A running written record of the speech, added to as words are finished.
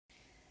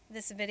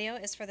This video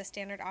is for the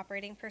standard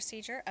operating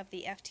procedure of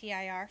the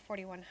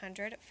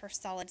IR-4100 for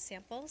solid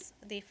samples.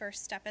 The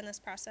first step in this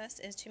process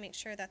is to make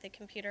sure that the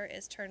computer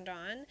is turned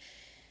on.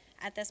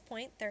 At this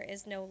point, there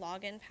is no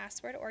login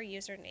password or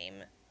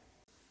username.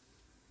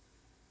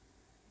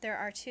 There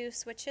are two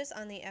switches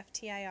on the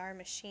FTIR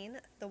machine.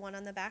 The one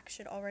on the back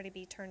should already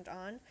be turned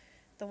on.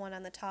 The one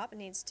on the top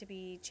needs to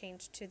be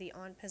changed to the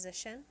on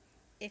position.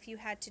 If you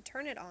had to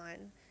turn it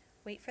on,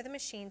 wait for the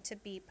machine to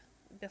beep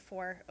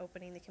before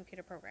opening the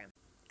computer program.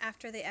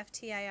 After the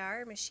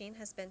FTIR machine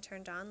has been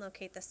turned on,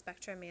 locate the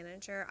Spectra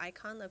Manager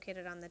icon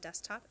located on the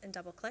desktop and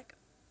double-click.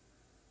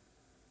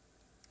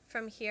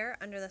 From here,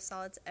 under the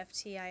Solids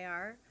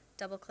FTIR,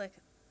 double-click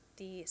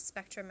the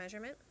Spectra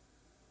measurement.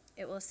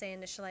 It will say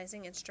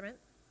Initializing Instrument.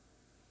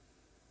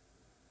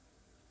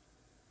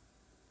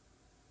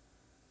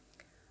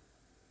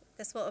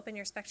 This will open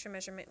your Spectra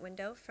measurement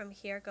window. From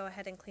here, go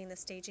ahead and clean the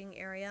staging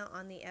area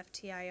on the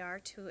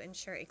FTIR to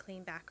ensure a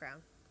clean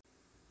background.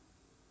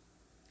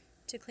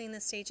 To clean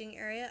the staging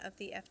area of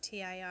the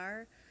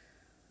FTIR,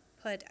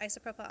 put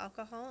isopropyl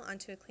alcohol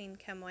onto a clean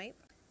chem wipe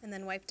and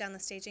then wipe down the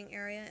staging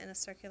area in a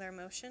circular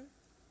motion.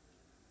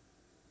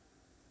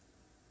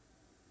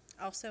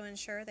 Also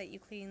ensure that you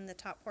clean the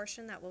top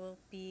portion that will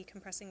be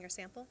compressing your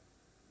sample.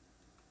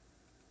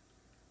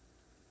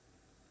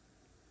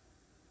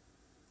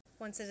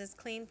 Once it is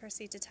clean,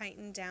 proceed to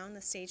tighten down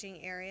the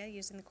staging area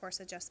using the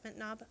coarse adjustment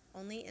knob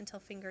only until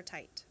finger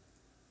tight.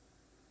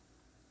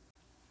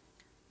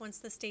 Once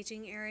the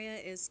staging area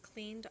is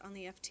cleaned on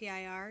the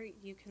FTIR,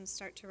 you can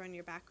start to run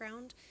your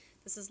background.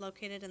 This is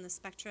located in the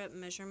Spectra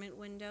measurement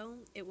window.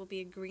 It will be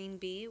a green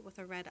B with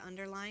a red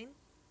underline.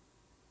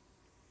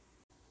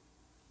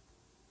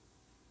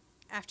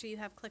 After you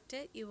have clicked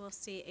it, you will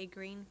see a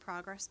green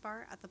progress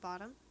bar at the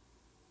bottom.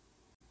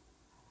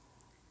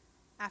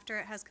 After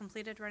it has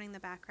completed running the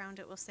background,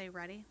 it will say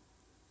Ready.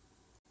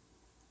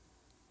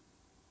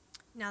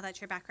 Now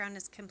that your background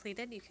is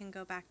completed, you can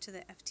go back to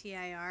the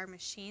FTIR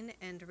machine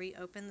and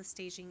reopen the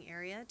staging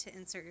area to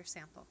insert your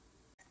sample.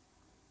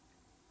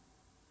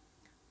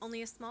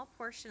 Only a small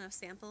portion of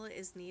sample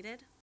is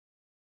needed.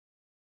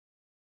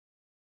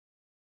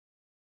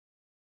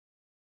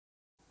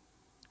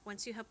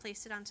 Once you have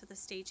placed it onto the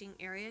staging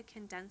area,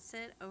 condense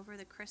it over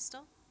the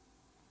crystal.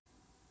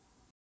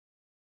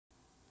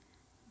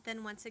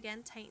 Then once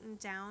again, tighten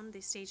down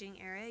the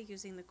staging area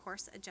using the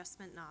coarse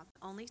adjustment knob.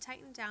 Only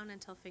tighten down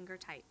until finger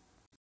tight.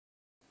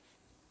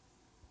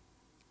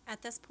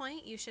 At this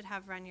point, you should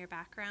have run your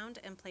background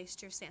and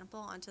placed your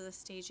sample onto the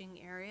staging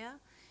area.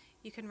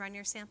 You can run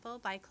your sample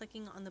by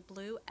clicking on the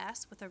blue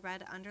S with a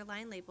red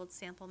underline labeled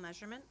Sample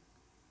Measurement.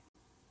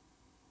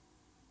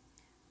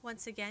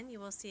 Once again,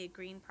 you will see a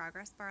green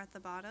progress bar at the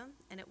bottom,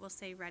 and it will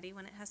say Ready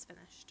when it has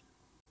finished.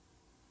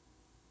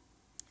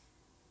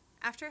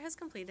 After it has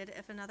completed,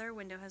 if another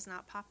window has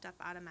not popped up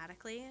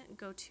automatically,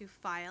 go to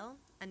File,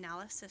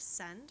 Analysis,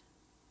 Send.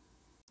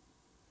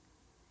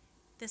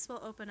 This will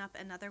open up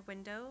another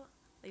window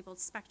labeled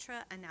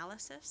Spectra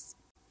Analysis.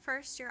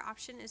 First, your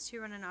option is to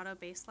run an auto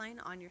baseline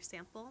on your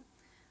sample.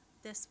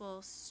 This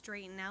will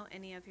straighten out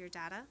any of your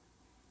data.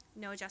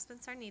 No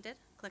adjustments are needed.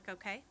 Click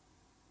OK.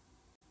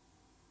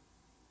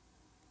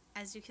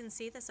 As you can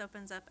see, this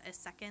opens up a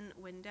second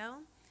window.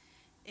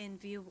 In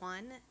View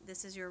 1,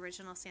 this is your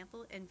original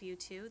sample. In View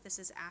 2, this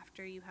is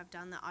after you have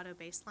done the auto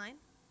baseline.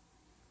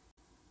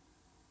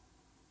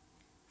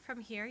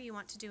 From here, you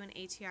want to do an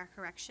ATR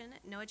correction.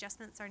 No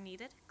adjustments are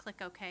needed.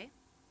 Click OK.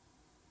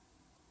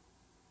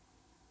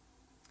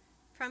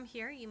 From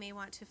here, you may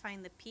want to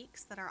find the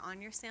peaks that are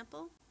on your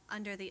sample.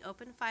 Under the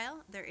Open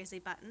file, there is a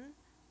button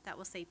that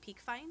will say Peak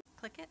Find.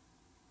 Click it.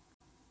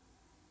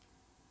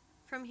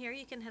 From here,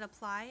 you can hit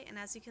Apply, and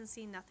as you can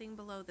see, nothing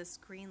below this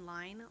green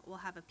line will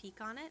have a peak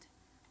on it.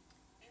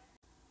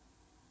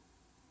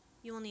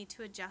 You will need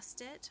to adjust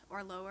it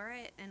or lower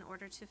it in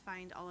order to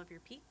find all of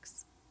your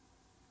peaks.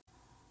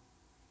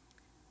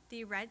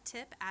 The red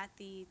tip at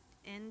the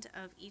end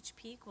of each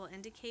peak will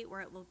indicate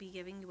where it will be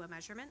giving you a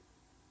measurement.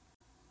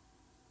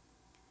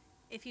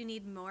 If you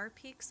need more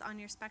peaks on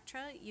your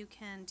spectra, you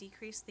can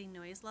decrease the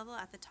noise level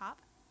at the top,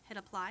 hit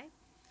Apply.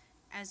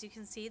 As you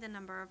can see, the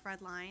number of red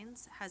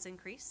lines has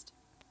increased.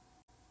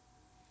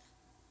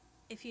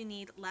 If you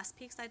need less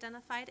peaks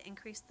identified,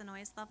 increase the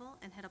noise level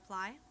and hit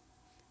Apply.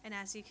 And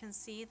as you can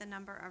see, the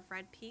number of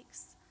red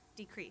peaks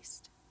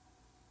decreased.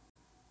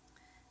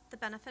 The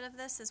benefit of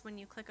this is when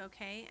you click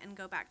OK and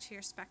go back to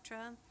your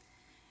spectra,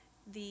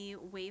 the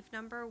wave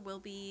number will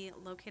be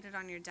located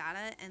on your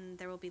data and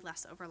there will be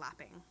less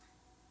overlapping.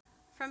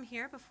 From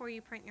here, before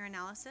you print your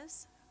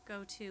analysis,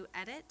 go to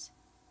Edit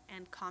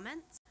and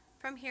Comments.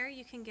 From here,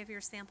 you can give your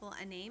sample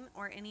a name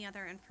or any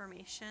other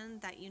information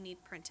that you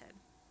need printed.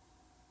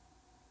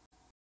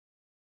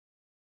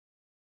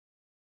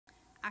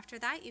 After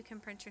that, you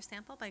can print your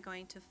sample by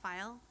going to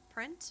File,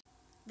 Print.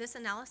 This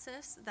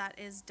analysis that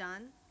is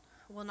done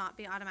will not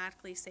be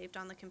automatically saved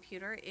on the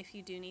computer. If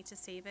you do need to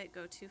save it,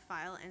 go to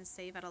File and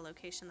Save at a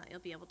location that you'll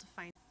be able to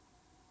find.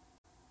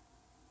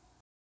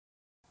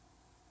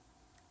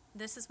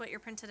 This is what your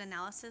printed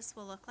analysis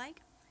will look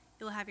like.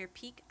 You'll have your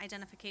peak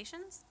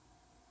identifications,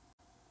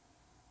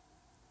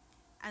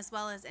 as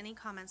well as any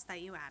comments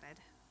that you added.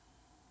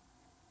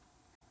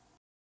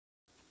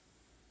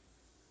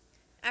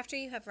 After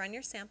you have run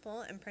your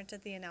sample and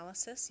printed the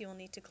analysis, you will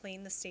need to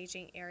clean the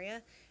staging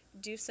area.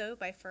 Do so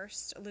by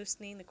first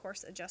loosening the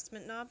coarse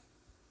adjustment knob.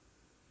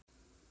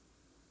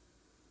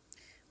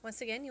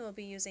 Once again, you will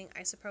be using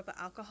isopropyl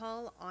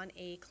alcohol on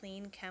a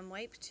clean chem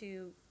wipe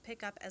to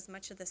pick up as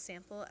much of the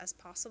sample as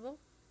possible.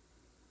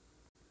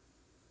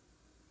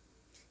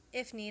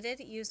 If needed,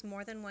 use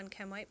more than one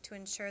chem wipe to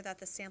ensure that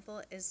the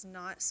sample is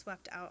not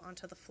swept out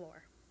onto the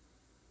floor.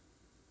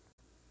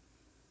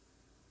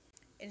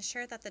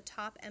 Ensure that the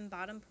top and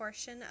bottom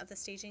portion of the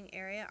staging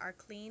area are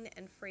clean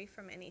and free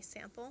from any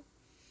sample.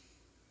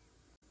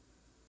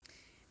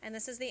 And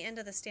this is the end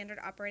of the standard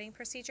operating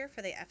procedure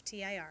for the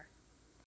FTIR.